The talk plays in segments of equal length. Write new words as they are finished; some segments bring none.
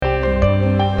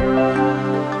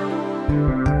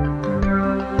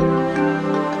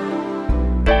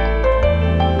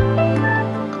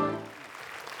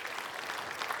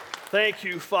thank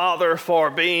you, Father, for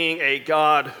being a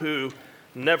God who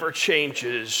never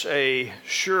changes, a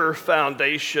sure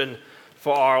foundation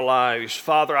for our lives.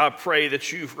 Father, I pray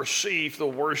that you've received the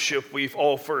worship we've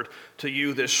offered to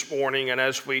you this morning. And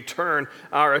as we turn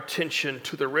our attention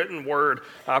to the written word,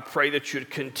 I pray that you'd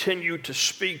continue to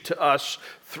speak to us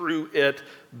through it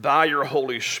by your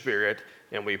Holy Spirit.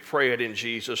 And we pray it in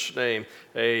Jesus' name.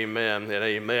 Amen and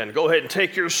amen. Go ahead and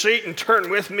take your seat and turn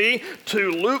with me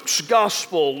to Luke's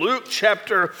Gospel. Luke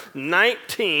chapter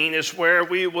 19 is where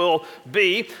we will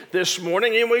be this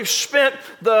morning. And we've spent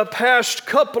the past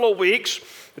couple of weeks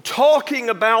talking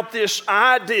about this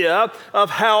idea of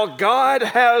how God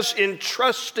has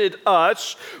entrusted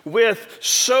us with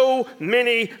so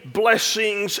many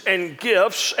blessings and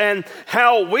gifts, and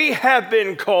how we have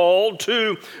been called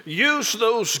to use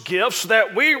those gifts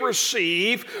that we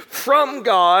receive from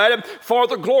God for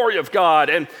the glory of God.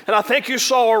 And I think you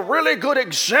saw a really good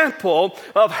example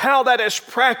of how that is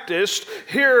practiced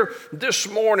here this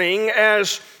morning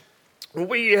as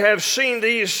we have seen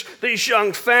these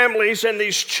young families and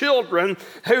these children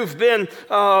who've been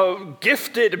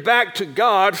gifted back to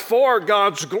God for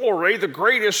God's glory, the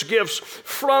greatest gifts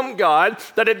from God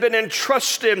that had been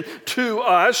entrusted to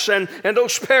us. And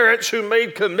those parents who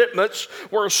made commitments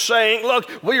were saying,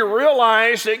 look, we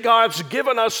realize that God's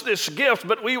given us this gift,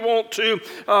 but we want to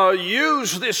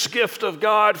use this gift of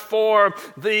God for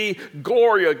the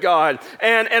glory of God.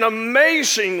 And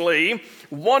amazingly,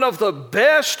 one of the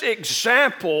best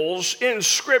examples in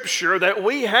Scripture that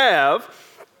we have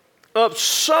of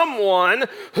someone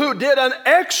who did an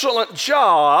excellent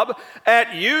job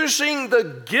at using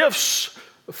the gifts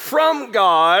from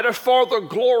God for the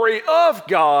glory of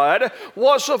God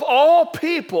was, of all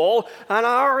people, an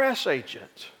IRS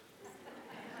agent,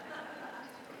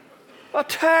 a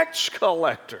tax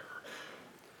collector.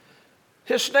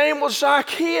 His name was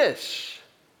Zacchaeus.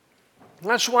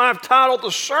 That's why I've titled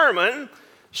the sermon,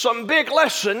 Some Big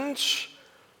Lessons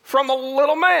from a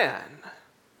Little Man.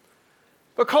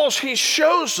 Because he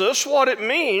shows us what it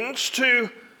means to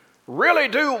really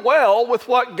do well with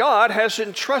what God has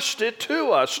entrusted to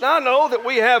us. Now, I know that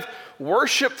we have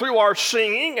worship through our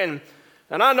singing, and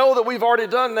I know that we've already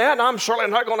done that, and I'm certainly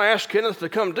not going to ask Kenneth to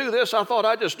come do this. I thought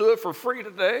I'd just do it for free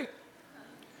today.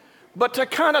 But to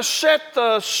kind of set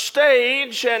the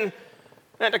stage and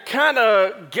to kind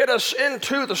of get us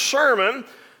into the sermon,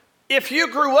 if you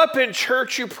grew up in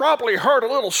church, you probably heard a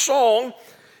little song.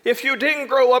 If you didn't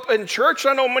grow up in church,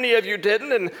 I know many of you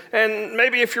didn't, and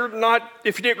maybe if you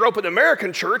didn't grow up in the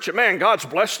American church, and man, God's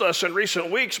blessed us in recent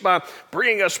weeks by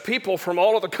bringing us people from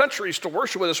all of the countries to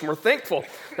worship with us, and we're thankful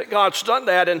that God's done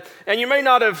that, and you may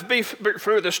not have been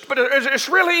through this, but it's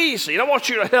really easy, and I want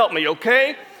you to help me,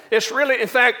 okay? It's really, in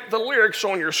fact, the lyrics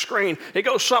on your screen, it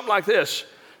goes something like this.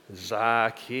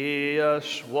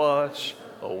 Zacchaeus was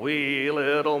a wee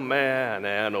little man,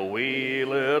 and a wee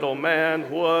little man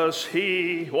was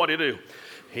he. What did he do?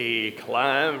 He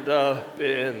climbed up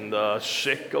in the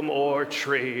sycamore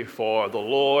tree for the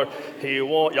Lord.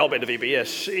 Y'all been to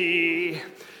VBSC.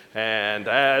 And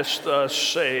as the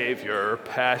Savior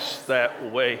passed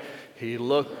that way, he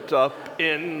looked up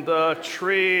in the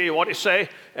tree. What did he say?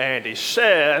 And he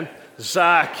said,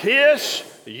 Zacchaeus,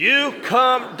 you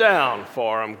come down,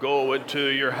 for I'm going to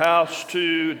your house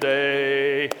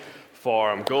today.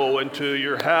 For I'm going to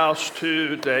your house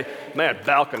today. Man,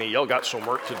 balcony, y'all got some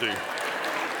work to do.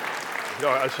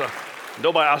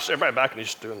 Everybody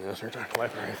balcony's doing this. They're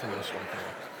clapping or anything else like that.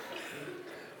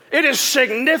 It is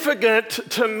significant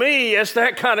to me as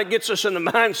that kind of gets us in the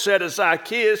mindset of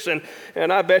Zacchaeus, and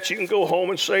I bet you can go home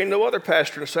and say no other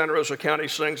pastor in Santa Rosa County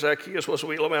sings Zacchaeus was a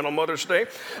wee little man on Mother's Day.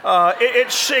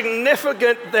 It's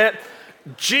significant that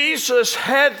Jesus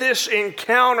had this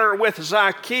encounter with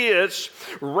Zacchaeus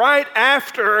right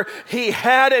after he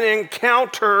had an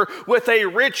encounter with a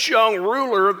rich young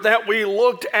ruler that we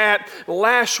looked at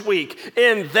last week.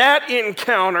 In that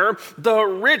encounter, the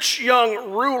rich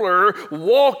young ruler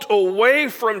walked away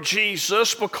from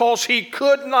Jesus because he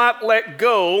could not let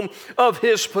go of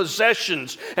his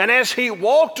possessions. And as he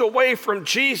walked away from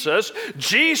Jesus,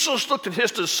 Jesus looked at his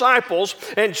disciples,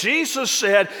 and Jesus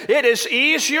said, it is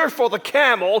easier for the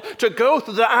camel to go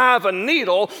through the eye of a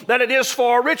needle than it is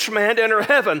for a rich man to enter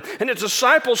heaven. And his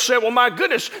disciples said, well, my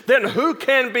goodness, then who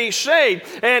can be saved?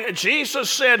 And Jesus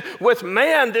said, with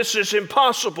man this is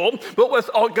impossible, but with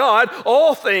God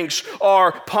all things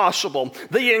are possible.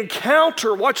 The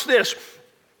encounter, watch this,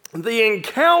 the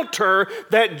encounter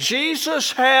that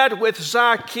Jesus had with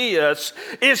Zacchaeus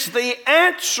is the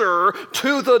answer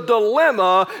to the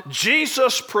dilemma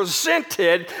Jesus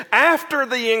presented after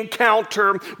the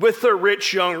encounter with the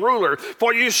rich young ruler.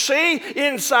 For you see,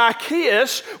 in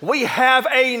Zacchaeus, we have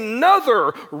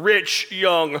another rich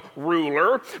young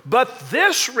ruler, but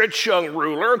this rich young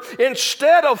ruler,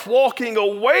 instead of walking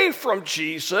away from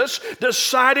Jesus,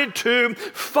 decided to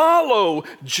follow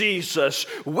Jesus.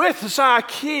 With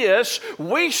Zacchaeus,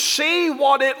 we see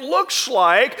what it looks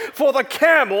like for the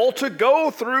camel to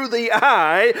go through the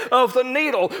eye of the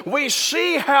needle. We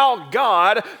see how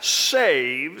God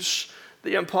saves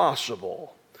the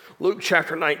impossible. Luke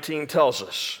chapter 19 tells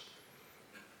us,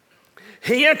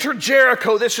 he entered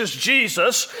Jericho. This is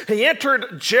Jesus. He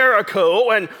entered Jericho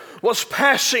and was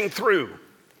passing through.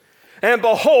 And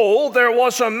behold, there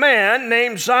was a man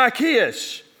named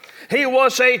Zacchaeus. He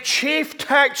was a chief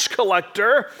tax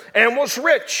collector and was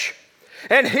rich.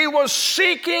 And he was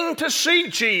seeking to see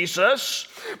Jesus,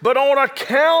 but on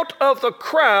account of the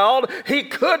crowd, he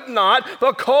could not,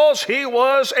 because he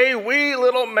was a wee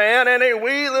little man, and a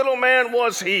wee little man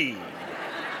was he.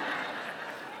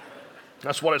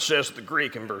 That's what it says in the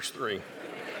Greek in verse 3.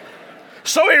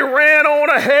 So he ran on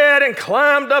ahead and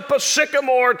climbed up a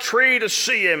sycamore tree to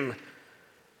see him,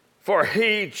 for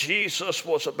he, Jesus,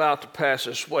 was about to pass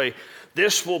this way.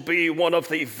 This will be one of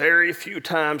the very few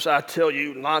times I tell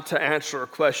you not to answer a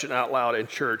question out loud in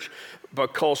church,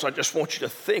 because I just want you to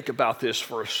think about this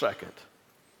for a second.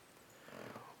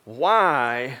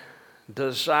 Why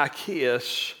does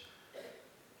Zacchaeus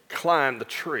climb the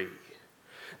tree?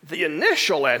 The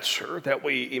initial answer that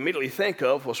we immediately think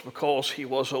of was because he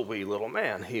was a wee little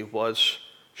man. He was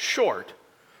short,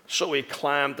 so he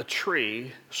climbed the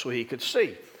tree so he could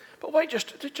see. But wait,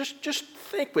 just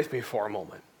think with me for a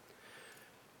moment.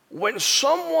 When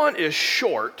someone is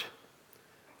short,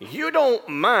 you don't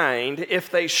mind if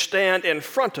they stand in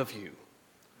front of you,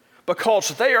 because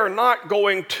they are not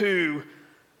going to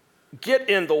get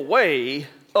in the way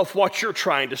of what you're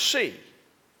trying to see.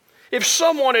 If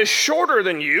someone is shorter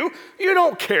than you, you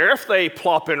don't care if they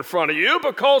plop in front of you,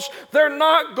 because they're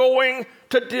not going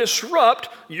to disrupt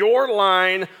your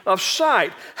line of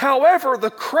sight. However,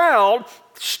 the crowd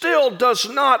still does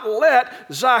not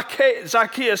let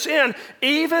Zacchaeus in,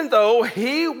 even though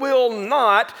he will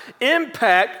not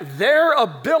impact their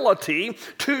ability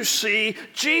to see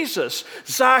Jesus.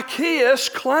 Zacchaeus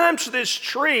climbs this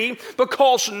tree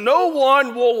because no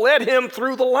one will let him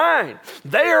through the line.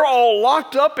 They are all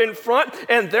locked up in front,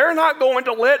 and they're not going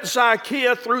to let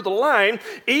Zacchaeus through the line,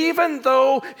 even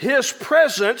though his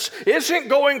presence isn't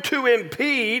going to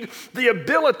impede the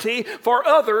ability for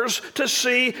others to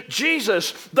see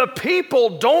Jesus. The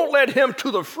people don't let him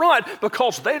to the front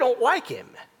because they don't like him.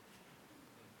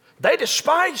 They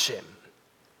despise him.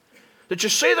 Did you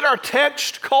see that our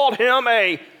text called him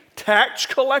a tax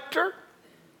collector?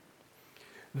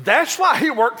 That's why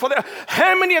he worked for the...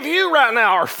 How many of you right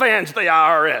now are fans of the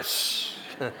IRS?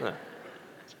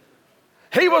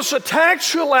 He was a tax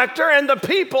collector, and the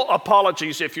people...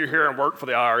 Apologies if you're here and work for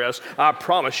the IRS. I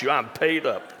promise you I'm paid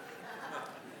up.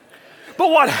 But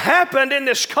what happened in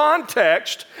this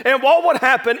context, and what would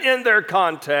happen in their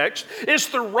context, is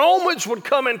the Romans would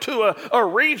come into a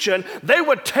region, they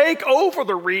would take over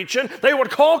the region, they would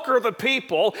conquer the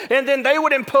people, and then they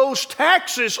would impose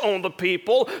taxes on the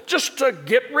people just to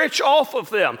get rich off of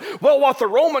them. Well, what the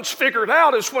Romans figured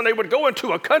out is when they would go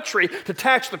into a country to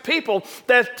tax the people,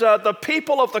 that the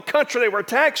people of the country they were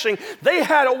taxing, they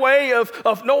had a way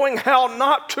of knowing how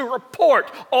not to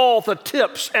report all the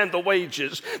tips and the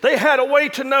wages. They had a way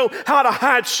to know how to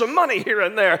hide some money here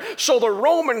and there. So the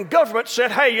Roman government said,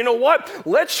 hey, you know what?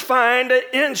 Let's find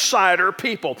insider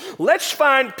people. Let's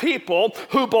find people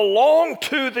who belong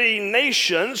to the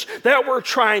nations that we're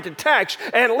trying to tax,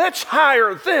 and let's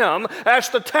hire them as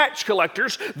the tax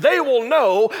collectors. They will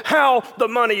know how the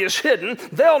money is hidden.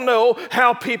 They'll know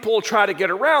how people try to get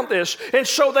around this. And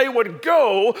so they would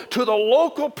go to the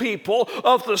local people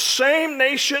of the same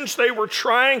nations they were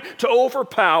trying to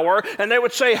overpower, and they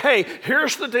would say, hey,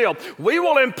 here's the deal. We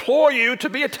will employ you to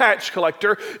be a tax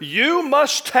collector. You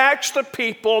must tax the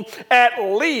people at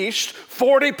least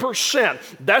 40%.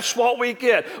 That's what we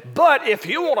get. But if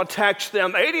you want to tax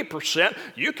them 80%,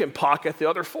 you can pocket the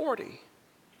other 40%.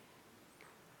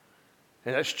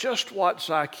 And that's just what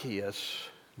Zacchaeus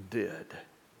did.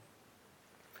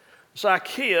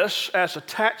 Zacchaeus, as a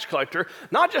tax collector,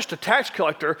 not just a tax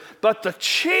collector, but the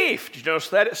chief. Did you notice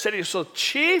that? It said he was the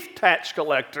chief tax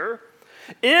collector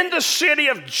in the city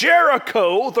of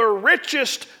Jericho, the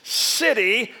richest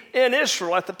city in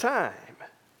Israel at the time.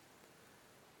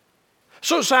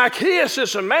 So Zacchaeus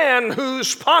is a man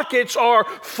whose pockets are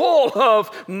full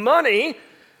of money.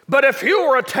 But if you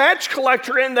were a tax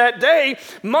collector in that day,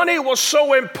 money was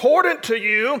so important to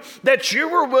you that you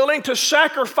were willing to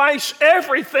sacrifice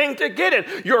everything to get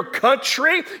it. Your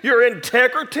country, your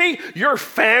integrity, your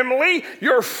family,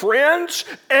 your friends,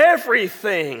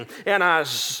 everything. And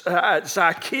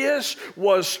Zacchaeus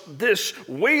was this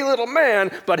wee little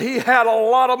man, but he had a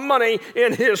lot of money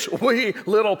in his wee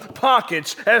little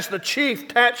pockets as the chief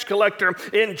tax collector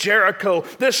in Jericho.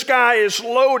 This guy is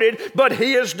loaded, but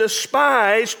he is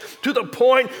despised to the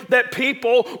point that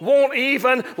people won't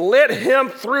even let him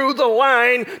through the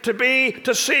line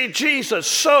to see Jesus.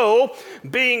 So,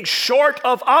 being short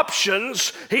of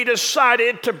options, he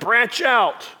decided to branch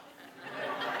out.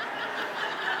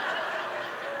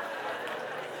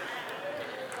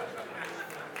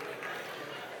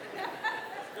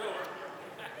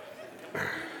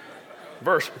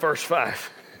 Verse 5.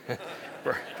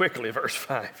 Quickly, verse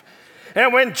 5.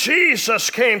 And when Jesus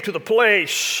came to the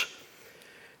place,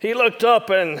 he looked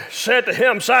up and said to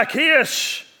him,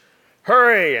 Zacchaeus,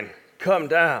 hurry and come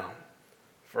down,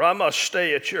 for I must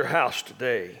stay at your house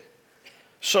today.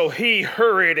 So he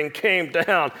hurried and came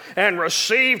down and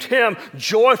received him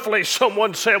joyfully.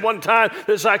 Someone said one time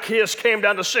that Zacchaeus came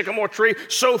down the sycamore tree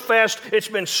so fast it's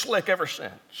been slick ever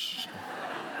since.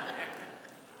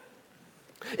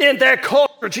 In that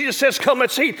culture, Jesus says, come,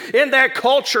 let's eat. In that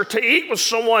culture, to eat with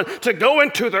someone, to go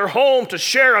into their home, to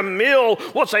share a meal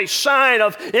was a sign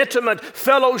of intimate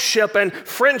fellowship and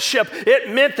friendship. It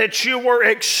meant that you were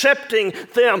accepting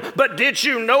them. But did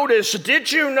you notice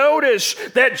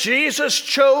that Jesus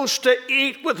chose to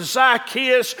eat with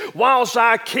Zacchaeus while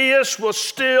Zacchaeus was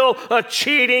still a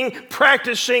cheating,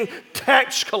 practicing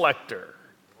tax collector?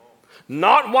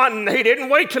 Not one. He didn't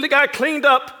wait till he got cleaned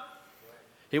up.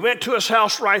 He went to his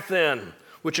house right then,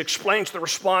 which explains the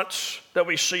response that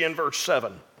we see in verse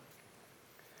 7.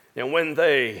 And when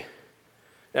they,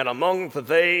 and among the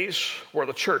theys were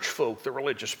the church folk, the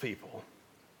religious people,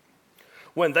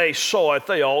 when they saw it,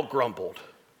 they all grumbled.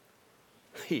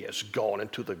 He has gone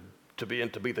to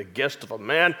be the guest of a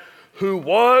man who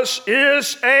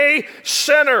is a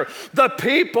sinner. The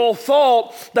people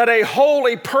thought that a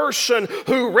holy person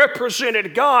who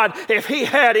represented God, if he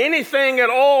had anything at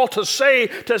all to say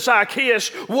to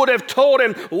Zacchaeus, would have told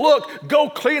him, look, go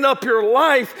clean up your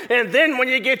life, and then when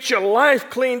you get your life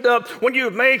cleaned up, when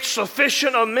you've made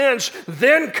sufficient amends,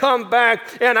 then come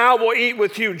back and I will eat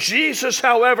with you. Jesus,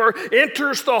 however,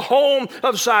 enters the home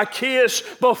of Zacchaeus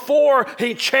before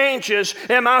he changes.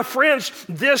 And my friends,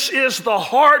 this is the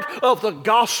heart of the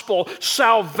gospel.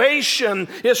 Salvation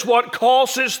is what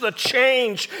causes the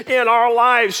change in our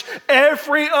lives.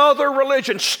 Every other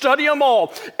religion, study them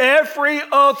all, every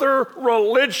other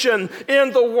religion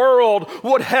in the world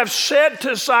would have said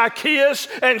to Zacchaeus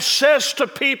and says to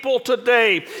people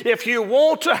today, if you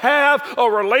want to have a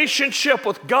relationship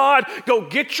with God, go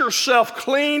get yourself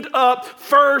cleaned up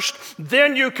first,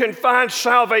 then you can find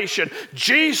salvation.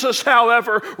 Jesus,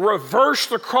 however,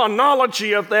 reversed the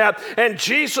chronology of that, and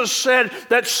Jesus said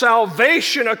that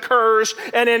salvation occurs,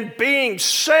 and in being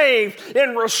saved,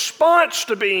 in response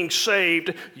to being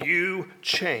saved, you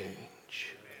change.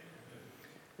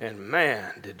 And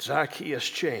man, did Zacchaeus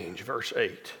change. Verse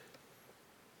 8.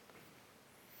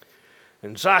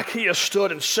 And Zacchaeus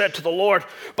stood and said to the Lord,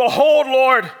 behold,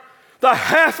 Lord, the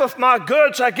half of my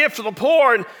goods I give to the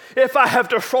poor, and if I have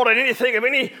defrauded anything of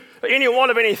anyone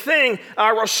of anything,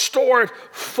 I restore it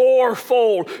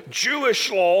fourfold.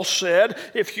 Jewish law said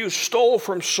if you stole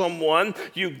from someone,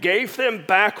 you gave them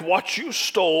back what you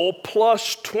stole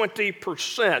plus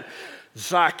 20%.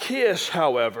 Zacchaeus,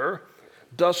 however,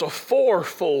 does a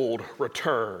fourfold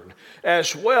return,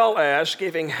 as well as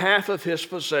giving half of his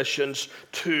possessions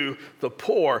to the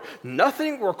poor.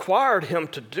 Nothing required him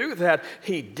to do that.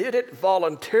 He did it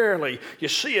voluntarily. You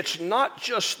see, it's not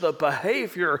just the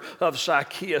behavior of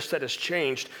Zacchaeus that has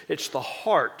changed, it's the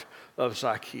heart of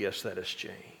Zacchaeus that has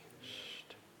changed.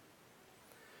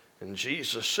 And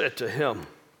Jesus said to him,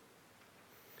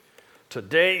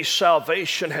 today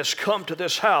salvation has come to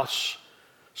this house,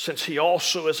 since he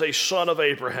also is a son of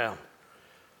Abraham.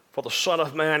 For the Son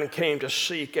of Man came to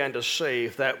seek and to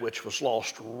save that which was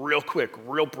lost. Real quick,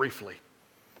 real briefly.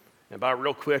 And by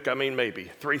real quick, I mean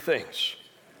maybe. 3 things.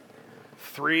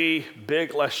 3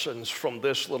 big lessons from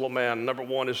this little man. Number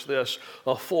 1 is this: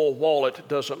 a full wallet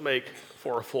doesn't make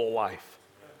for a full life.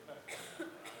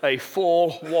 A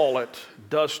full wallet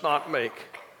does not make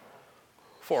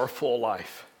for a full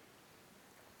life.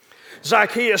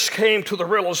 Zacchaeus came to the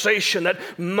realization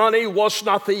that money was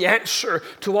not the answer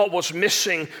to what was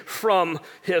missing from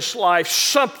his life.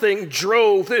 Something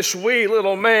drove this wee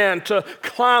little man to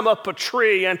climb up a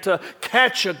tree and to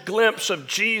catch a glimpse of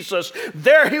Jesus.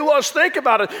 There he was, think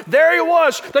about it. There he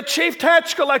was, the chief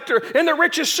tax collector in the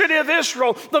richest city of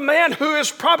Israel, the man who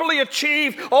has probably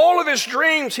achieved all of his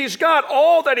dreams. He's got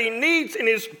all that he needs in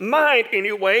his mind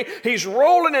anyway. He's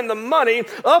rolling in the money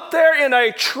up there in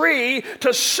a tree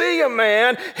to see a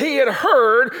man he had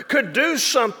heard could do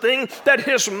something that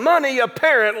his money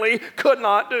apparently could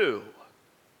not do.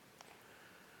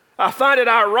 I find it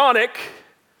ironic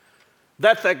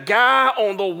that the guy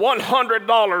on the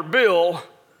 $100 bill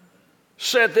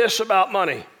said this about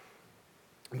money.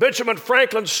 Benjamin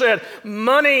Franklin said,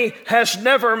 "Money has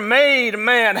never made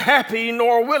man happy,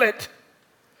 nor will it.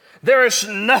 There is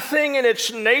nothing in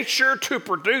its nature to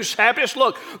produce happiness."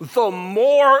 Look, the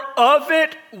more of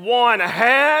it one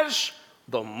has,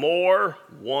 the more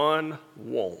one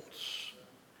wants.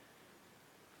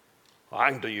 I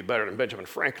can do you better than Benjamin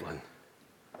Franklin.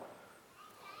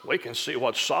 We can see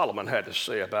what Solomon had to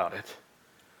say about it.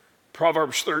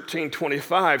 Proverbs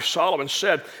 13:25, Solomon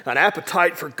said, "An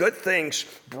appetite for good things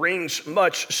brings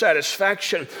much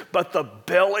satisfaction, but the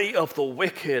belly of the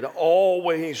wicked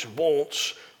always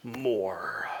wants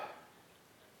more."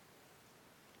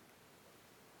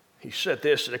 He said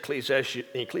this in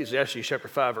Ecclesiastes chapter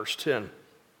 5, verse 10.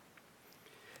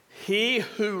 He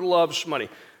who loves money,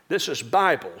 this is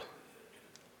Bible.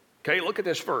 Okay, look at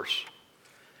this verse.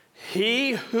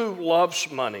 He who loves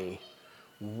money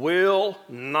will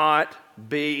not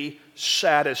be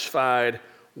satisfied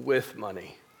with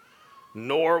money,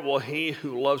 nor will he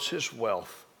who loves his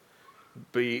wealth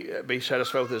be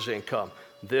satisfied with his income.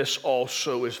 This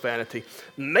also is vanity.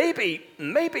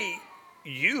 Maybe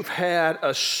you've had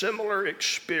a similar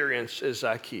experience as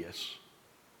Zacchaeus.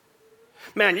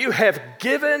 Man, you have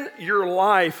given your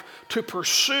life to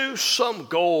pursue some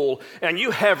goal, and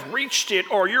you have reached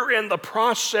it, or you're in the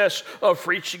process of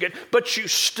reaching it, but you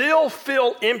still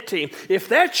feel empty. If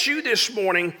that's you this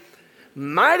morning,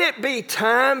 might it be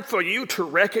time for you to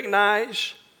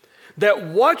recognize that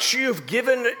what you've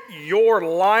given your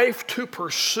life to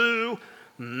pursue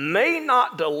may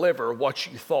not deliver what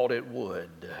you thought it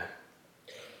would?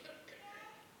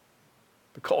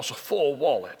 Because a full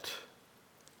wallet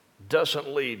doesn't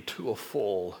lead to a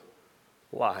full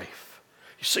life.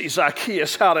 You see,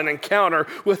 Zacchaeus had an encounter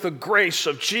with the grace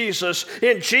of Jesus.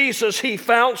 In Jesus, he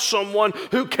found someone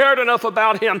who cared enough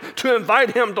about him to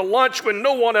invite him to lunch when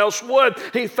no one else would.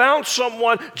 He found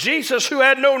someone, Jesus, who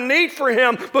had no need for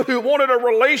him, but who wanted a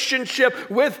relationship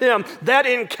with him. That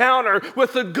encounter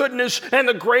with the goodness and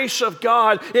the grace of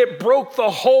God, it broke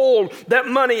the hold that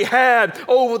money had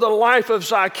over the life of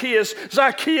Zacchaeus.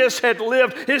 Zacchaeus had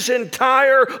lived his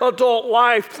entire adult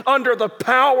life under the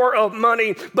power of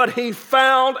money, but he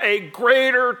found a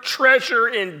greater treasure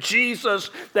in Jesus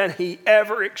than he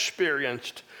ever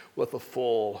experienced with a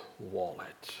full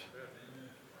wallet.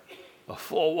 A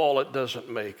full wallet doesn't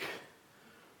make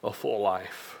a full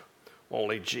life.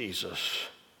 Only Jesus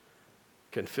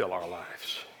can fill our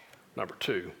lives. Number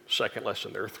two, second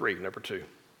lesson. There are three. Number two,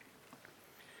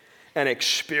 an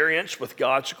experience with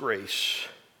God's grace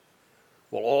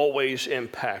will always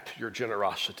impact your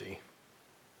generosity.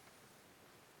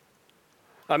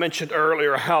 I mentioned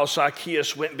earlier how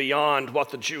Zacchaeus went beyond what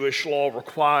the Jewish law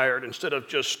required. Instead of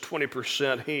just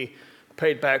 20%, he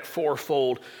paid back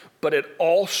fourfold. But it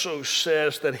also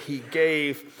says that he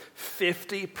gave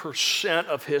 50%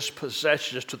 of his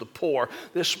possessions to the poor.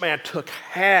 This man took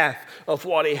half of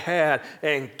what he had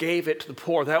and gave it to the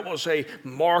poor. That was a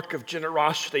mark of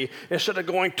generosity. Instead of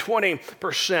going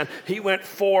 20%, he went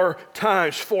 4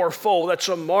 times, fourfold. That's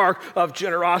a mark of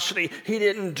generosity. He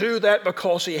didn't do that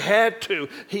because he had to.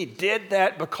 He did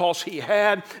that because he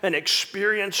had an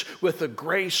experience with the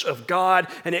grace of God,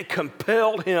 and it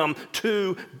compelled him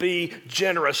to be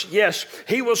generous. Yes,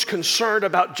 he was concerned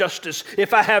about justice.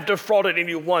 If I have defrauded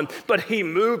anyone, but he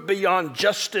moved beyond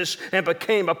justice and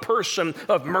became a person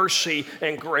of mercy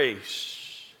and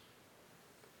grace.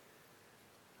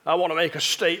 I want to make a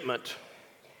statement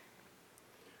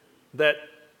that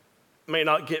may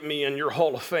not get me in your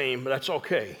Hall of Fame, but that's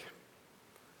okay.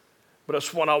 But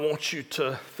it's one I want you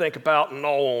to think about and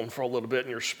gnaw on for a little bit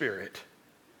in your spirit.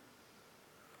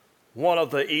 One of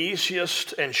the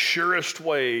easiest and surest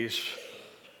ways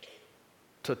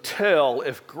to tell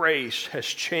if grace has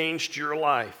changed your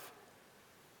life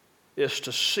is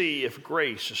to see if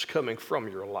grace is coming from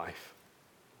your life.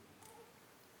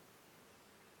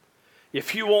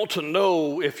 If you want to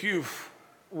know if you've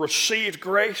received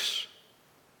grace,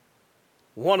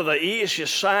 one of the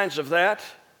easiest signs of that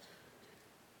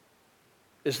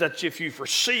is that if you've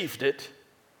received it,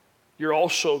 you're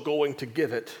also going to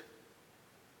give it.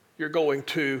 You're going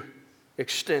to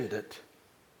extend it.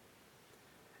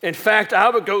 In fact, I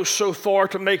would go so far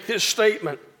to make this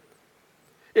statement.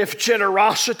 If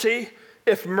generosity,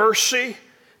 if mercy,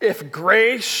 if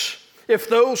grace, if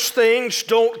those things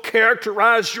don't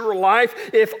characterize your life,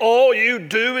 if all you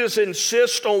do is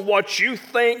insist on what you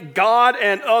think God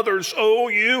and others owe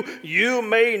you, you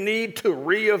may need to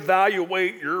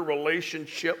reevaluate your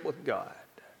relationship with God.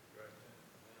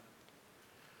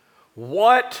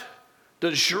 What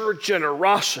does your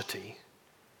generosity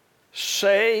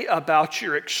say about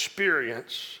your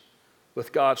experience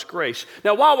with God's grace?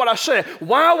 Now, why would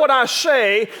I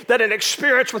say that an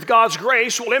experience with God's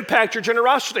grace will impact your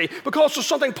generosity? Because of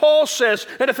something Paul says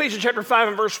in Ephesians chapter 5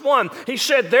 and verse 1. He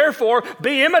said, therefore,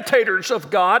 be imitators of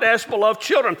God as beloved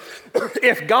children.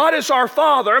 If God is our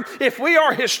Father, if we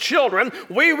are His children,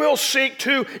 we will seek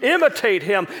to imitate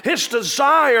Him. His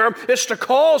desire is to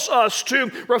cause us to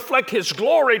reflect His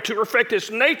glory, to reflect His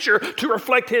nature, to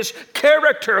reflect His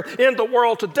character in the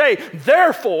world today.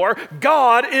 Therefore,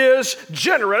 God is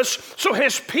generous, so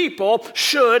His people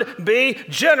should be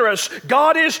generous.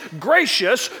 God is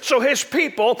gracious, so His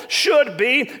people should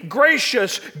be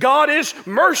gracious. God is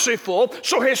merciful,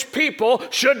 so His people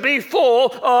should be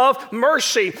full of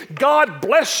mercy. God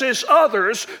blesses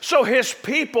others, so His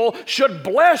people should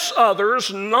bless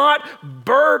others, not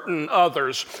burden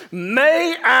others.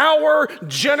 May our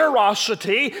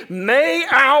generosity, may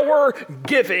our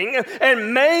giving,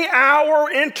 and may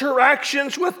our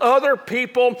interactions with other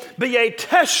people be a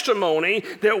testimony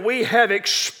that we have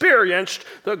experienced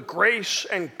the grace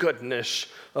and goodness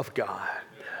of God.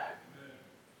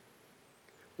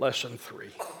 Lesson 3.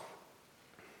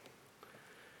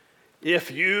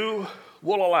 If you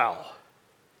will allow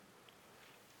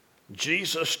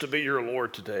Jesus to be your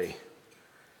Lord today,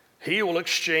 He will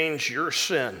exchange your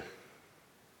sin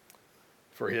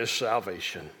for His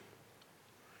salvation.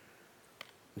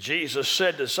 Jesus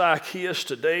said to Zacchaeus,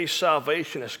 today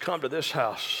salvation has come to this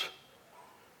house,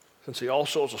 since he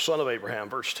also is a son of Abraham.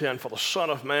 Verse 10, for the Son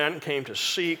of Man came to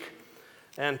seek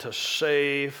and to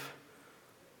save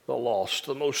the lost.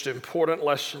 The most important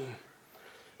lesson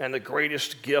and the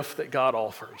greatest gift that God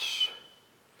offers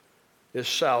is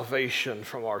salvation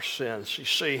from our sins. You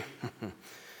see,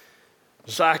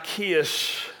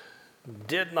 Zacchaeus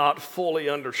did not fully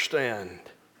understand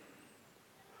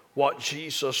what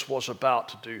Jesus was about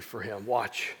to do for him.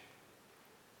 Watch.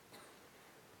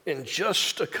 In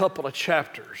just a couple of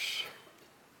chapters,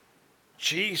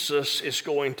 Jesus is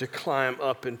going to climb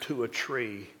up into a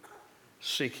tree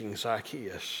seeking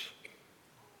Zacchaeus.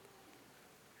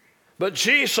 But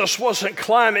Jesus wasn't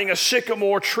climbing a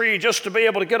sycamore tree just to be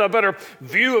able to get a better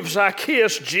view of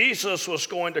Zacchaeus. Jesus was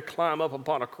going to climb up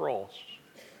upon a cross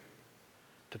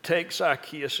to take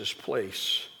Zacchaeus'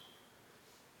 place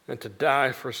and to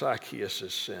die for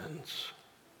Zacchaeus' sins.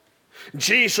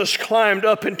 Jesus climbed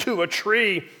up into a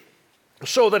tree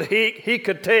so that he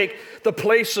could take the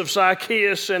place of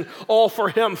Zacchaeus and offer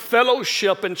him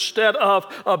fellowship instead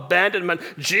of abandonment.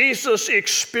 Jesus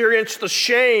experienced the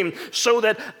shame so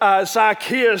that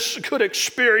Zacchaeus could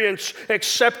experience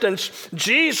acceptance.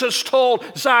 Jesus told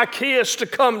Zacchaeus to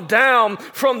come down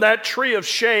from that tree of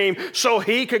shame so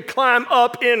he could climb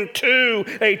up into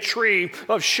a tree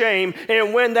of shame.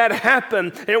 And when that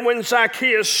happened, and when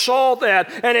Zacchaeus saw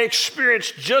that and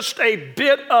experienced just a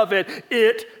bit of it,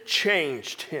 it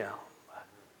changed him.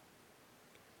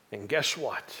 And guess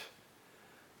what?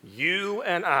 You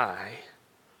and I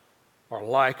are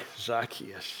like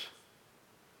Zacchaeus.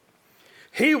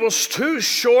 He was too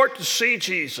short to see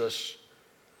Jesus,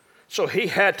 so he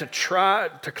had to try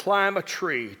to climb a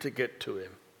tree to get to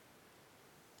him.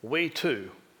 We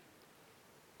too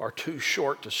are too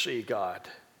short to see God.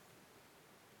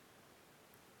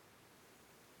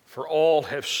 For all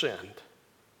have sinned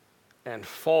and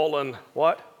fallen,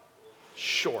 what?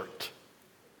 Short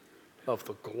of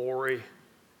the glory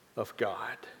of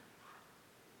God.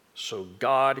 So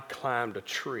God climbed a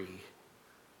tree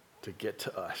to get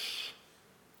to us.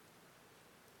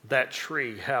 That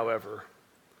tree, however,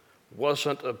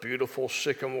 wasn't a beautiful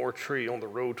sycamore tree on the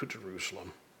road to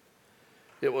Jerusalem.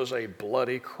 It was a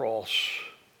bloody cross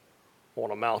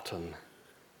on a mountain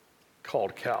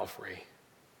called Calvary.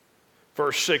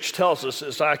 Verse 6 tells us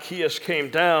that Zacchaeus came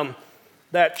down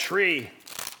that tree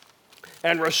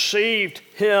and received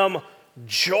him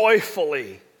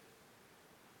joyfully.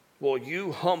 Will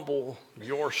you humble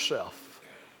yourself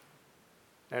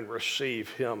and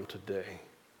receive him today?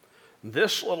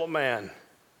 This little man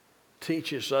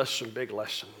teaches us some big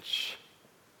lessons.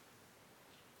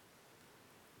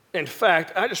 In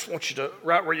fact, I just want you to,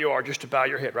 right where you are, just to bow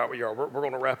your head right where you are. We're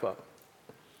going to wrap up.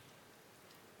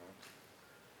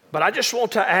 But I just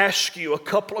want to ask you a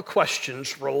couple of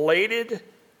questions related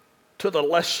to the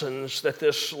lessons that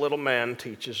this little man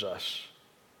teaches us.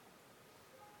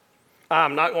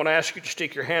 I'm not going to ask you to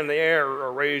stick your hand in the air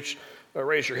or raise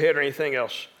your head or anything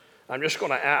else. I'm just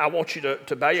going to, I want you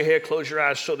to bow your head, close your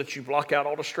eyes so that you block out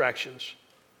all distractions.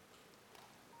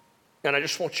 And I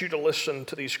just want you to listen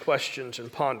to these questions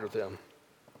and ponder them.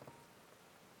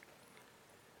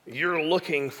 You're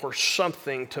looking for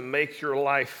something to make your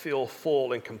life feel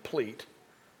full and complete.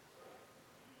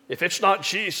 If it's not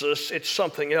Jesus, it's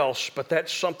something else, but that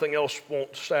something else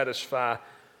won't satisfy.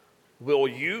 Will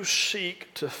you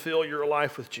seek to fill your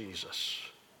life with Jesus,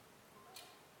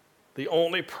 the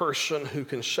only person who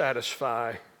can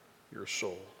satisfy your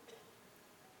soul?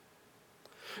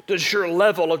 Does your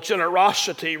level of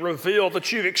generosity reveal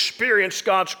that you've experienced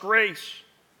God's grace?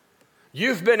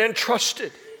 You've been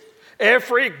entrusted.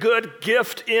 Every good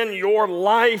gift in your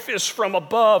life is from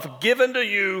above, given to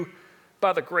you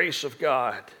by the grace of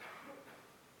God.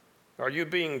 Are you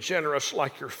being generous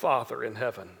like your Father in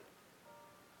heaven?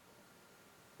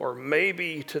 Or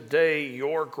maybe today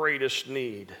your greatest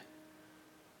need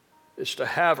is to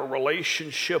have a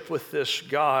relationship with this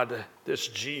God, this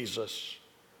Jesus,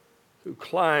 who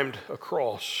climbed a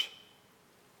cross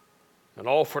and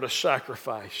offered a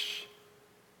sacrifice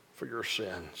for your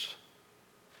sins.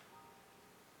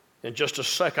 In just a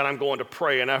second, I'm going to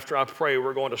pray, and after I pray,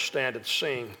 we're going to stand and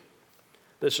sing.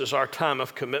 This is our time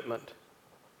of commitment.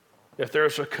 If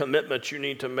there's a commitment you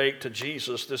need to make to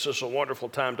Jesus, this is a wonderful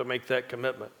time to make that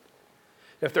commitment.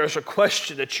 If there's a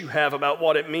question that you have about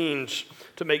what it means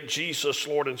to make Jesus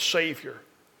Lord and Savior,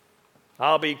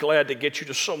 I'll be glad to get you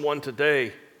to someone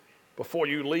today, before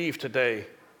you leave today,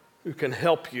 who can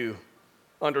help you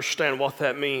understand what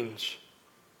that means.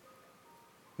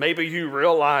 Maybe you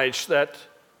realize that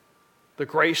the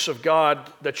grace of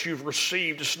God that you've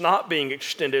received is not being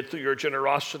extended through your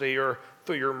generosity or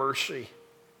through your mercy.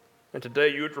 And today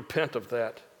you would repent of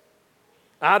that.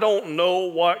 I don't know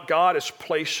what God is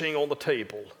placing on the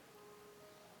table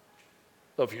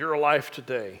of your life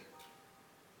today.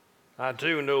 I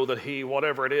do know that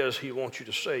whatever it is, He wants you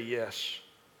to say yes.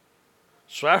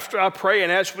 So after I pray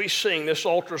and as we sing, this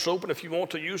altar is open. If you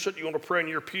want to use it, you want to pray in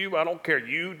your pew, I don't care.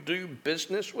 You do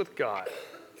business with God.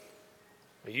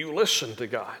 You listen to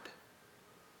God.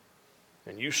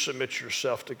 And you submit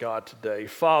yourself to God today.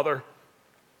 Father,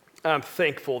 I'm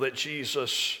thankful that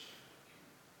Jesus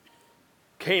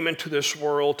came into this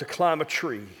world to climb a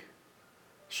tree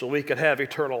so we could have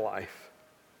eternal life.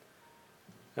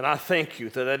 And I thank you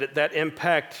that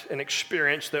impact and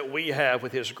experience that we have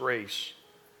with His grace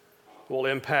will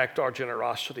impact our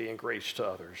generosity and grace to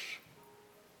others.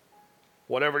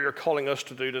 Whatever you're calling us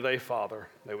to do today, Father,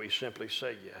 may we simply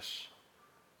say yes.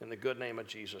 In the good name of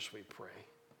Jesus we pray.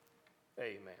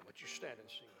 Amen. Would you stand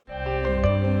and sing?